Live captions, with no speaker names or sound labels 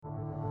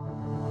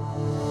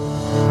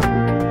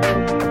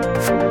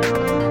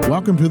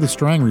Welcome to the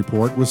Strang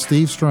Report with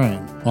Steve Strang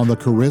on the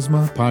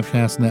Charisma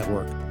Podcast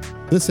Network.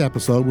 This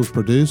episode was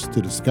produced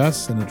to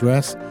discuss and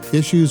address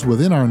issues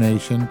within our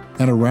nation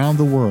and around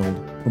the world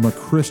from a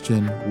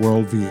Christian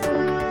worldview.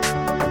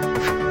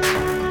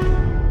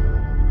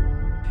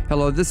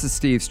 Hello, this is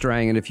Steve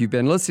Strang, and if you've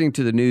been listening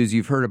to the news,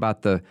 you've heard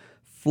about the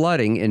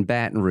flooding in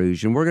Baton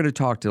Rouge, and we're going to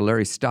talk to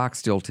Larry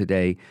Stockstill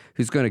today,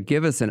 who's going to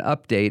give us an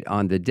update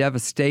on the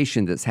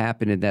devastation that's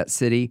happened in that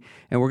city,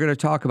 and we're going to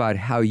talk about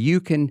how you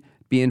can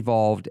be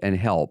involved and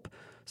help.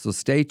 So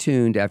stay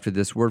tuned after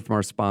this word from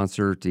our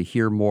sponsor to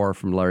hear more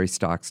from Larry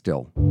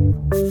Stockstill.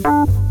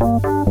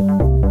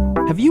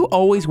 Have you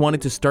always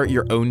wanted to start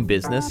your own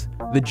business?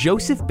 The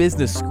Joseph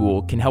Business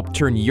School can help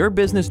turn your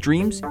business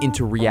dreams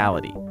into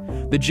reality.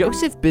 The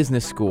Joseph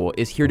Business School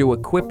is here to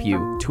equip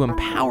you, to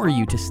empower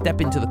you to step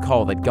into the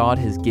call that God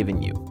has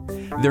given you.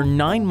 Their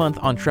 9-month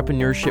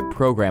entrepreneurship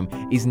program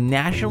is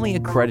nationally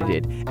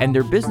accredited, and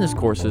their business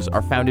courses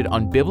are founded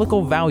on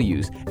biblical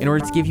values in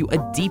order to give you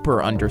a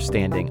deeper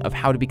understanding of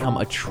how to become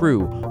a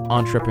true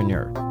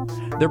entrepreneur.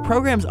 Their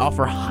programs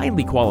offer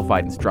highly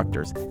qualified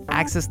instructors,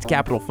 access to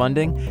capital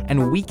funding,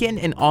 and weekend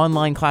and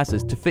online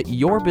classes to fit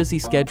your busy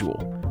schedule.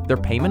 Their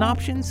payment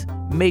options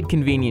made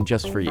convenient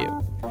just for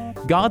you.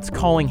 God's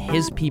calling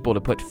His people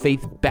to put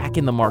faith back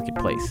in the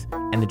marketplace,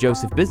 and the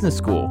Joseph Business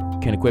School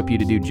can equip you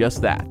to do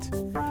just that.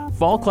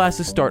 Fall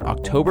classes start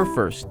October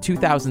 1st,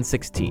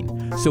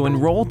 2016, so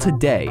enroll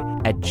today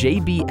at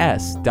jbs.edu.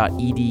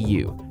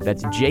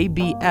 That's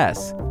jbs.edu.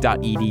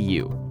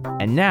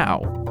 And now,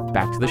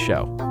 back to the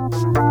show.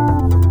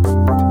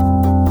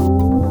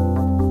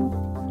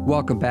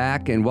 Welcome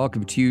back, and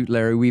welcome to you,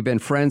 Larry. We've been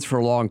friends for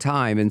a long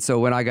time, and so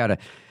when I got a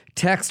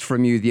text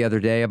from you the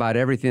other day about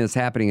everything that's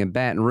happening in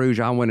Baton Rouge,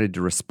 I wanted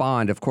to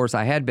respond. Of course,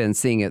 I had been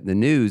seeing it in the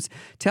news.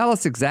 Tell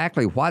us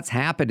exactly what's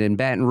happened in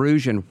Baton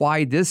Rouge and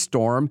why this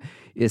storm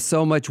is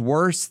so much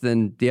worse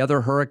than the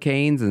other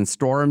hurricanes and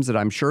storms that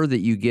I'm sure that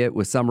you get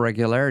with some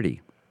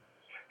regularity.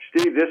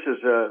 Steve, this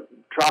is a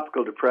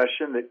tropical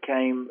depression that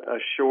came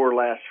ashore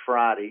last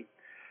Friday,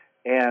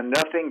 and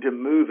nothing to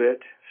move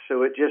it,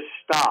 so it just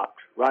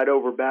stopped right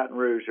over Baton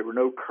Rouge. There were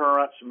no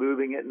currents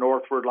moving it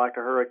northward like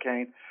a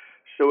hurricane.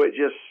 So it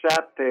just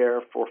sat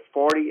there for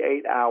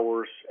 48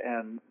 hours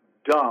and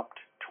dumped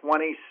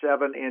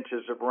 27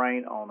 inches of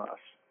rain on us.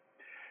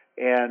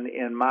 And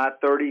in my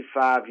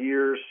 35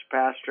 years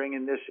pastoring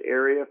in this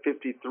area,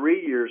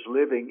 53 years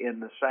living in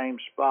the same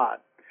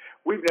spot,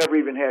 we've never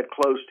even had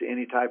close to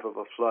any type of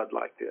a flood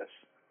like this.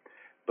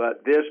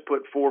 But this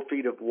put 4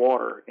 feet of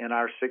water in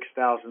our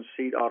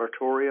 6,000-seat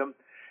auditorium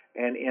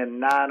and in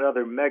 9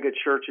 other mega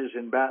churches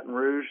in Baton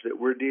Rouge that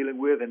we're dealing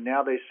with, and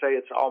now they say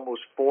it's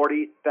almost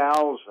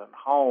 40,000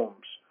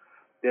 homes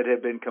that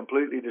have been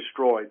completely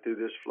destroyed through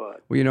this flood.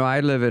 Well, you know,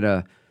 I live in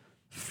a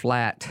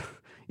flat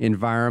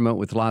environment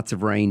with lots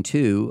of rain,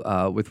 too.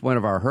 With one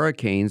of our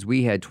hurricanes,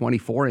 we had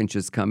 24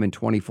 inches come in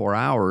 24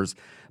 hours,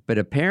 but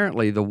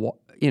apparently,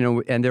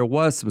 and there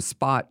was some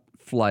spot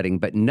flooding,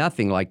 but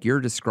nothing like you're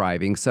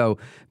describing. So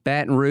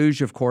Baton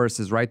Rouge, of course,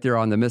 is right there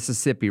on the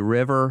Mississippi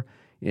River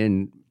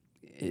in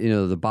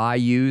the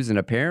bayous, and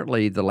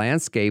apparently the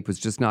landscape was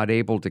just not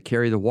able to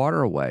carry the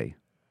water away.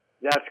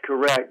 That's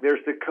correct.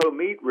 There's the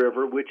Comeet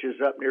River, which is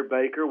up near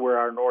Baker, where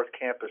our North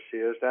Campus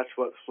is. That's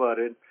what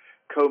flooded.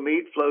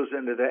 Comeet flows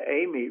into the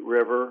Amite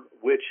River,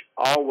 which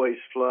always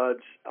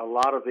floods. A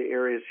lot of the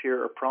areas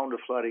here are prone to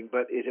flooding,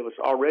 but it was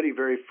already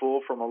very full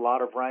from a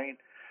lot of rain.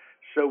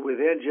 So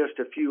within just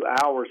a few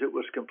hours, it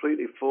was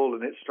completely full,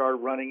 and it started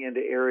running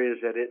into areas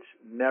that it's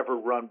never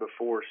run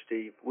before,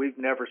 Steve. We've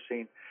never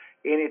seen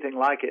anything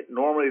like it.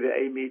 Normally, the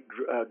Amite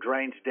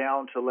drains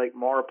down to Lake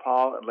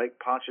Maurepas and Lake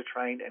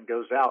Pontchartrain and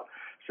goes out.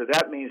 So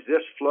that means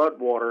this flood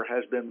water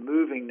has been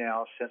moving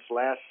now since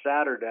last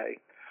Saturday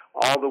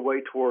all the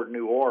way toward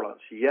New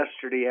Orleans.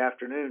 Yesterday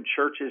afternoon,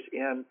 churches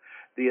in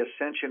the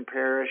Ascension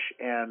Parish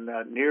and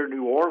near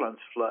New Orleans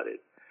flooded.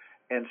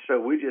 And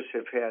so we just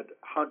have had,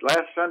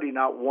 last Sunday,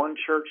 not one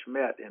church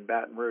met in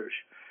Baton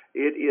Rouge.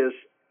 It is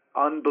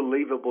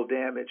unbelievable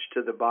damage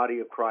to the body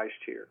of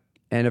Christ here.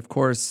 And of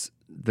course,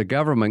 the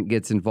government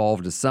gets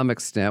involved to some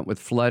extent with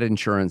flood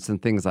insurance and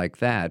things like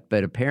that.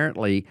 But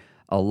apparently,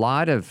 a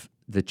lot of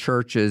the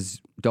churches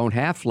don't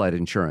have flood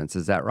insurance.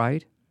 Is that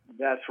right?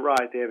 That's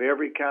right. They have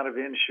every kind of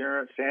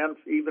insurance and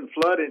even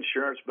flood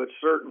insurance, but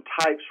certain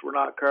types were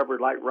not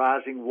covered, like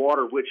rising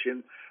water, which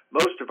in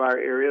most of our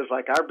areas,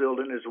 like our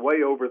building, is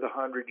way over the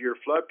 100-year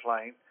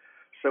floodplain.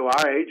 So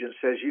our agent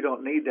says you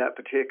don't need that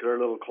particular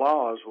little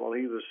clause. Well,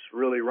 he was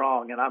really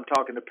wrong. And I'm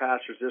talking to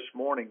pastors this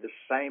morning. The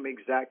same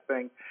exact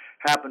thing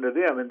happened to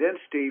them. And then,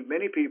 Steve,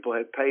 many people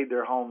had paid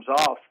their homes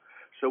off.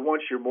 So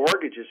once your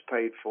mortgage is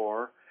paid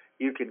for,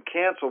 you can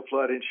cancel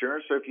flood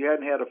insurance. So if you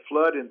hadn't had a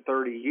flood in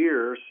 30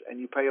 years and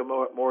you pay a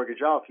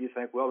mortgage off, you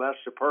think, well, that's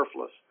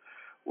superfluous.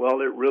 Well,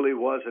 it really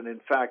wasn't.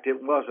 In fact,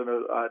 it wasn't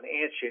an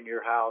inch in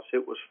your house.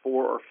 It was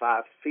 4 or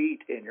 5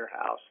 feet in your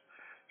house.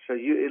 So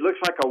it looks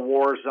like a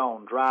war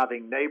zone,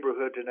 driving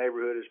neighborhood to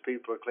neighborhood as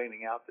people are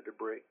cleaning out the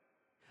debris.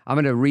 I'm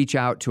going to reach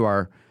out to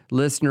our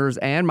listeners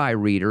and my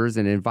readers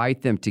and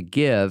invite them to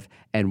give,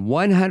 and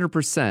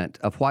 100%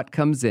 of what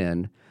comes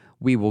in,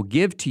 we will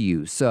give to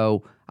you.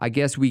 So I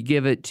guess we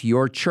give it to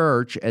your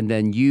church, and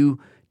then you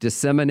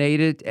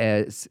disseminate it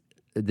as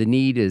the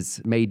need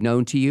is made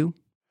known to you?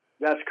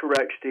 That's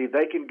correct, Steve.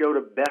 They can go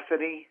to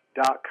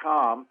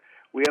Bethany.com.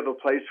 We have a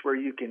place where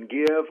you can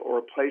give, or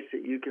a place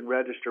that you can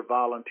register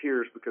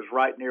volunteers, because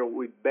right now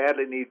we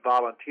badly need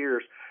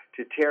volunteers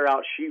to tear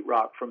out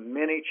sheetrock from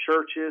many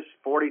churches,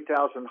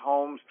 40,000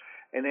 homes,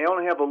 and they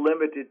only have a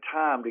limited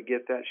time to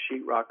get that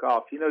sheetrock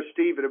off. You know,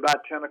 Steve, at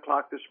about 10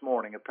 o'clock this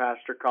morning, a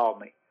pastor called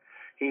me.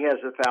 He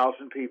has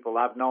 1,000 people.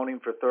 I've known him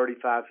for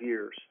 35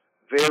 years.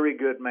 Very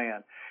good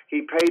man.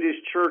 He paid his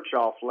church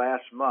off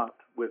last month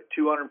with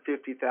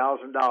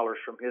 $250,000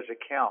 from his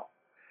account.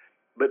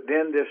 But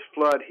then this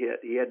flood hit.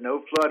 He had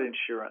no flood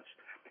insurance.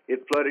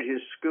 It flooded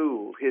his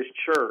school, his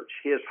church,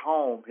 his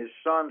home, his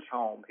son's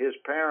home, his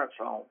parents'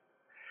 home.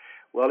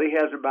 Well, he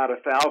has about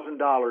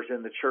 $1,000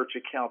 in the church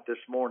account this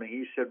morning.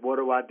 He said, what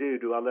do I do?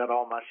 Do I let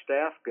all my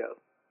staff go?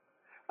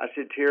 I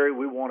said, Terry,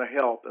 we want to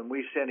help, and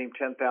we sent him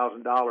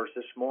 $10,000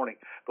 this morning.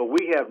 But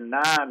we have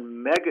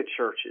 9 mega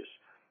churches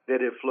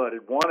that have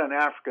flooded. One, an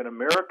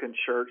African-American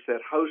church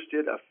that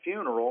hosted a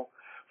funeral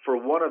for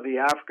one of the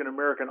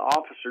African-American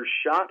officers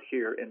shot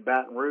here in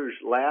Baton Rouge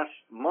last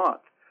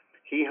month.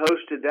 He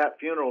hosted that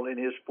funeral in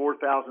his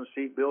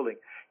 4,000-seat building.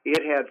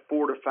 It had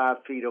 4 to 5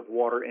 feet of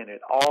water in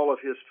it. All of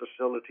his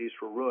facilities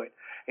were ruined.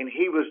 And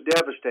he was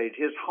devastated.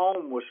 His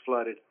home was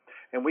flooded.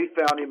 And we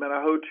found him in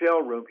a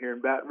hotel room here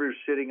in Baton Rouge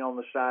sitting on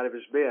the side of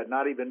his bed,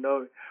 not even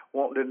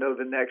wanting to know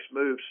the next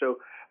move. So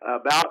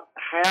about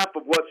half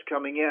of what's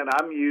coming in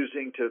I'm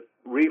using to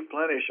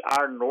replenish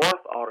our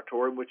North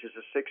Auditorium, which is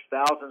a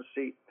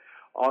 6,000-seat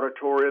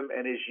auditorium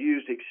and is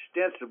used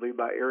extensively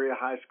by area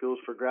high schools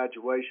for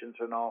graduations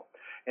and all.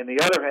 And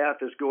the other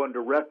half is going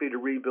directly to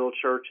rebuild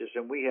churches,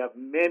 and we have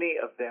many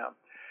of them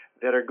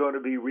that are going to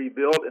be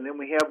rebuilt. And then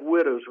we have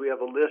widows. We have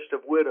a list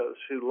of widows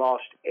who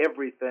lost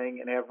everything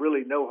and have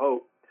really no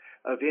hope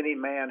of any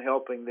man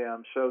helping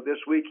them. So this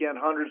weekend,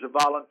 hundreds of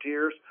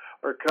volunteers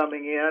are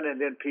coming in, and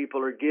then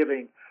people are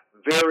giving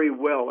very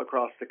well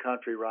across the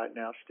country right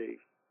now, Steve.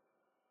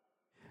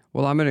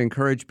 Well, I'm going to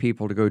encourage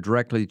people to go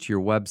directly to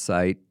your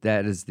website.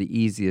 That is the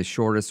easiest,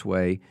 shortest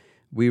way.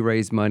 We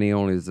raise money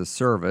only as a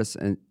service,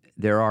 and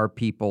there are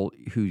people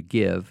who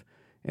give,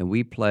 and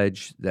we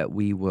pledge that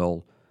we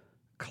will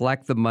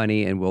collect the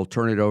money and we'll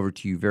turn it over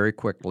to you very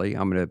quickly.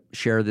 I'm going to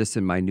share this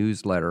in my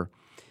newsletter,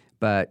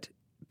 but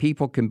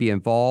people can be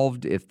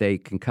involved if they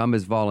can come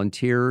as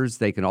volunteers.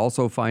 They can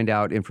also find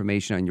out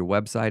information on your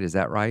website. Is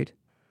that right?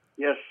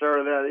 Yes,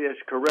 sir, that is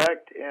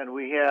correct. And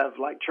we have,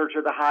 like Church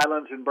of the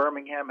Highlands in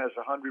Birmingham has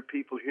 100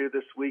 people here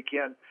this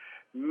weekend.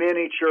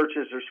 Many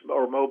churches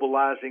are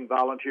mobilizing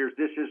volunteers.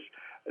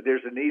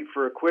 There's a need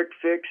for a quick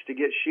fix to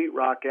get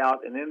sheetrock out,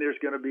 and then there's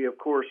going to be, of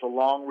course, a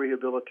long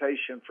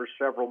rehabilitation for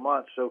several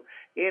months. So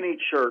any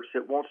church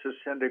that wants to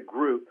send a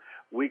group,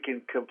 we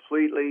can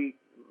completely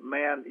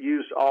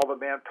use all the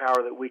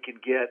manpower that we can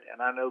get,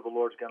 and I know the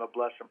Lord's going to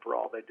bless them for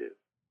all they do.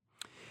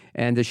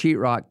 And the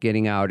sheetrock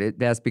getting out,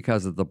 that's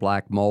because of the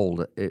black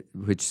mold,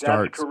 which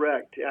starts... That's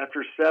correct.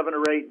 After 7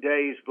 or 8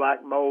 days,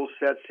 black mold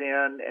sets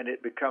in, and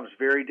it becomes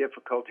very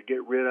difficult to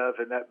get rid of,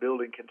 and that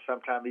building can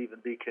sometimes even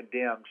be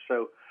condemned.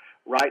 So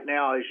right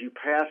now, as you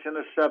pass in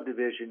a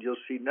subdivision, you'll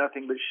see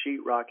nothing but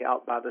sheetrock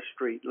out by the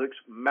street. Looks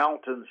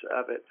mountains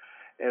of it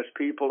as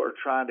people are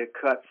trying to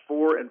cut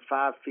 4 and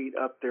 5 feet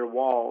up their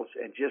walls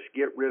and just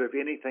get rid of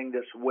anything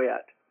that's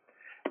wet.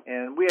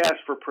 And we ask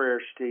for prayer,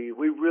 Steve.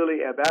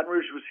 Baton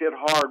Rouge was hit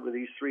hard with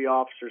these 3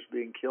 officers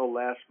being killed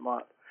last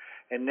month.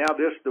 And now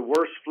this, the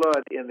worst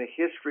flood in the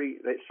history,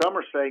 some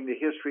are saying the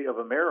history of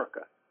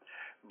America,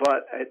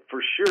 but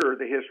for sure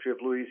the history of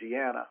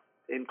Louisiana,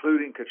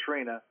 including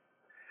Katrina.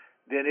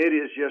 Then it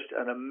is just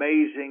an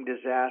amazing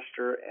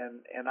disaster,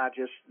 and I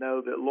just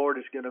know that Lord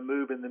is going to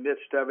move in the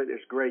midst of it.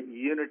 There's great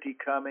unity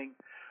coming.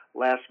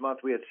 Last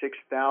month we had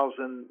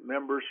 6,000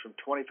 members from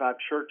 25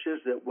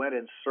 churches that went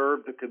and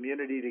served the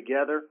community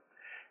together.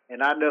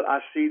 And I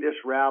see this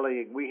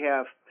rallying. We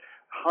have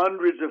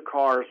hundreds of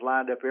cars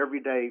lined up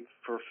every day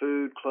for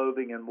food,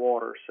 clothing, and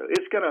water. So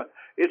it's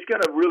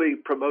gonna really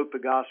promote the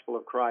gospel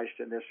of Christ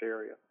in this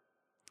area.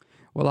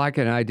 Well, I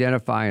can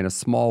identify in a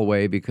small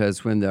way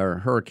because when the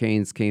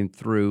hurricanes came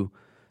through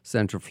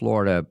Central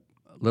Florida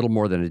a little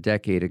more than a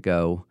decade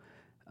ago,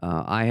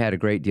 I had a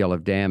great deal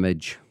of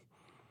damage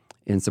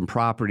in some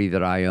property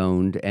that I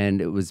owned,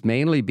 and it was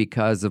mainly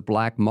because of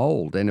black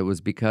mold, and it was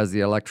because the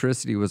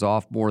electricity was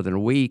off more than a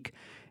week,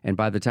 and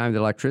by the time the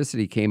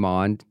electricity came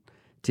on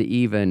to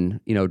even,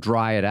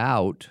 dry it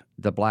out,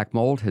 the black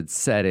mold had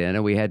set in,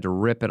 and we had to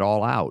rip it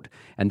all out.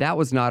 And that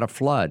was not a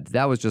flood.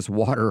 That was just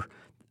water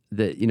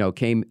that,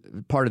 came,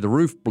 part of the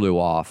roof blew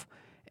off.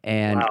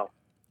 And wow.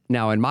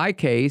 Now in my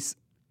case,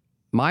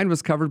 mine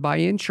was covered by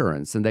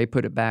insurance, and they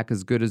put it back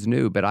as good as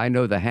new, but I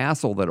know the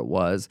hassle that it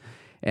was.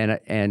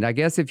 And I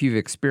guess if you've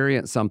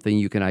experienced something,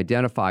 you can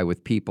identify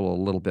with people a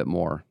little bit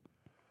more.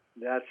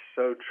 That's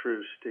so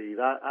true, Steve.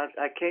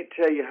 I can't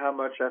tell you how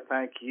much I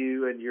thank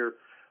you and your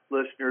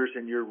listeners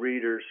and your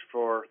readers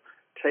for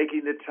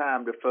taking the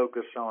time to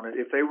focus on it.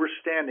 If they were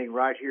standing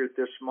right here at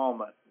this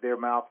moment, their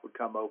mouth would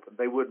come open.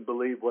 They wouldn't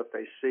believe what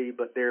they see,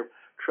 but they're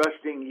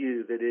trusting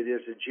you that it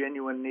is a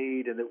genuine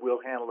need and that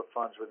we'll handle the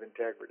funds with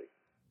integrity.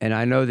 And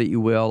I know that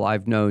you will.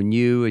 I've known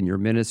you and your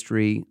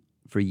ministry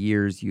for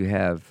years. You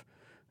have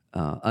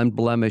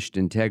unblemished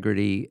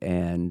integrity,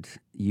 and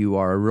you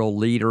are a real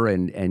leader,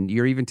 and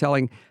you're even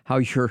telling how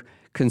you're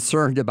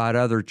concerned about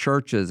other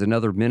churches and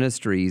other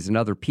ministries and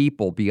other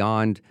people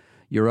beyond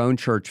your own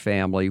church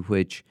family,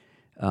 which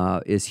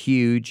is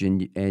huge,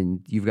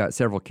 and you've got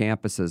several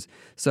campuses.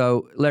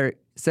 So, Larry,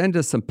 send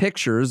us some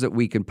pictures that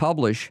we can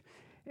publish,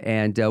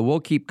 and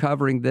we'll keep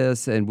covering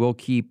this, and we'll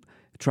keep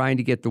trying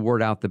to get the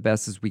word out the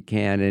best as we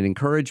can and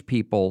encourage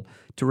people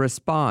to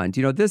respond.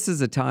 You know, this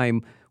is a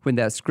time when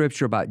that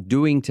scripture about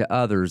doing to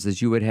others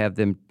as you would have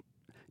them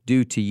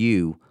do to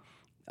you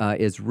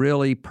is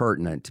really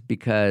pertinent,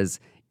 because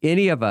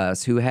any of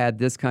us who had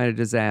this kind of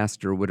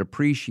disaster would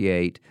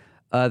appreciate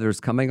others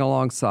coming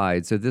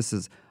alongside. So this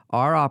is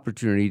our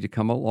opportunity to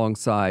come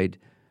alongside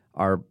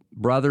our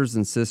brothers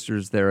and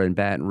sisters there in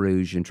Baton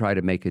Rouge and try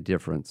to make a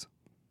difference.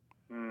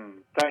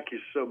 Thank you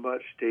so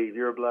much, Steve.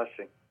 You're a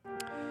blessing.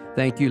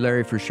 Thank you,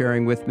 Larry, for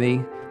sharing with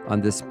me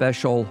on this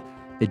special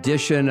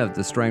edition of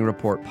the Strang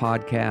Report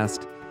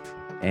podcast.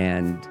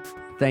 And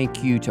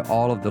thank you to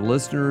all of the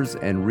listeners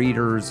and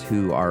readers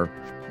who are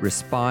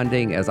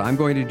responding, as I'm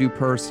going to do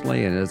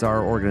personally and as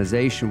our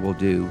organization will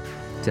do,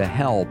 to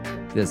help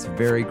this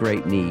very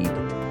great need.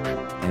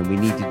 And we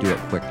need to do it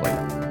quickly.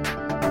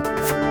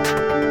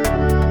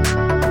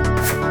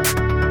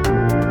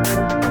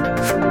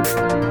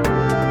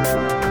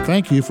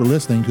 Thank you for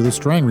listening to The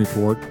Strang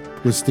Report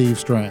with Steve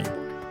Strang.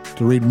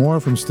 To read more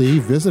from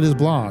Steve, visit his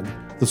blog,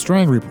 The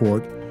Strang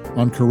Report,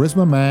 on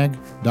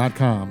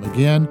charismamag.com.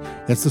 Again,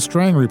 it's The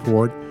Strang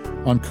Report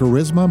on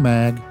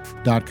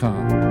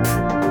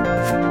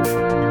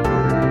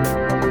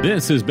charismamag.com.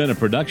 This has been a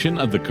production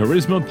of the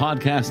Charisma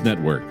Podcast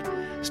Network.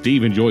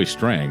 Steve and Joyce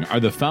Strang are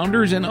the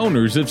founders and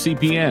owners of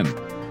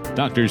CPN.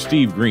 Dr.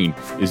 Steve Green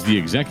is the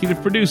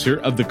executive producer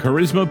of the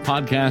Charisma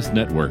Podcast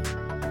Network.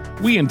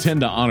 We intend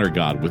to honor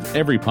God with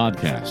every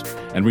podcast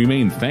and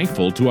remain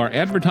thankful to our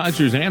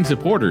advertisers and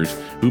supporters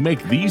who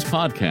make these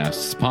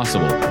podcasts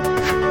possible.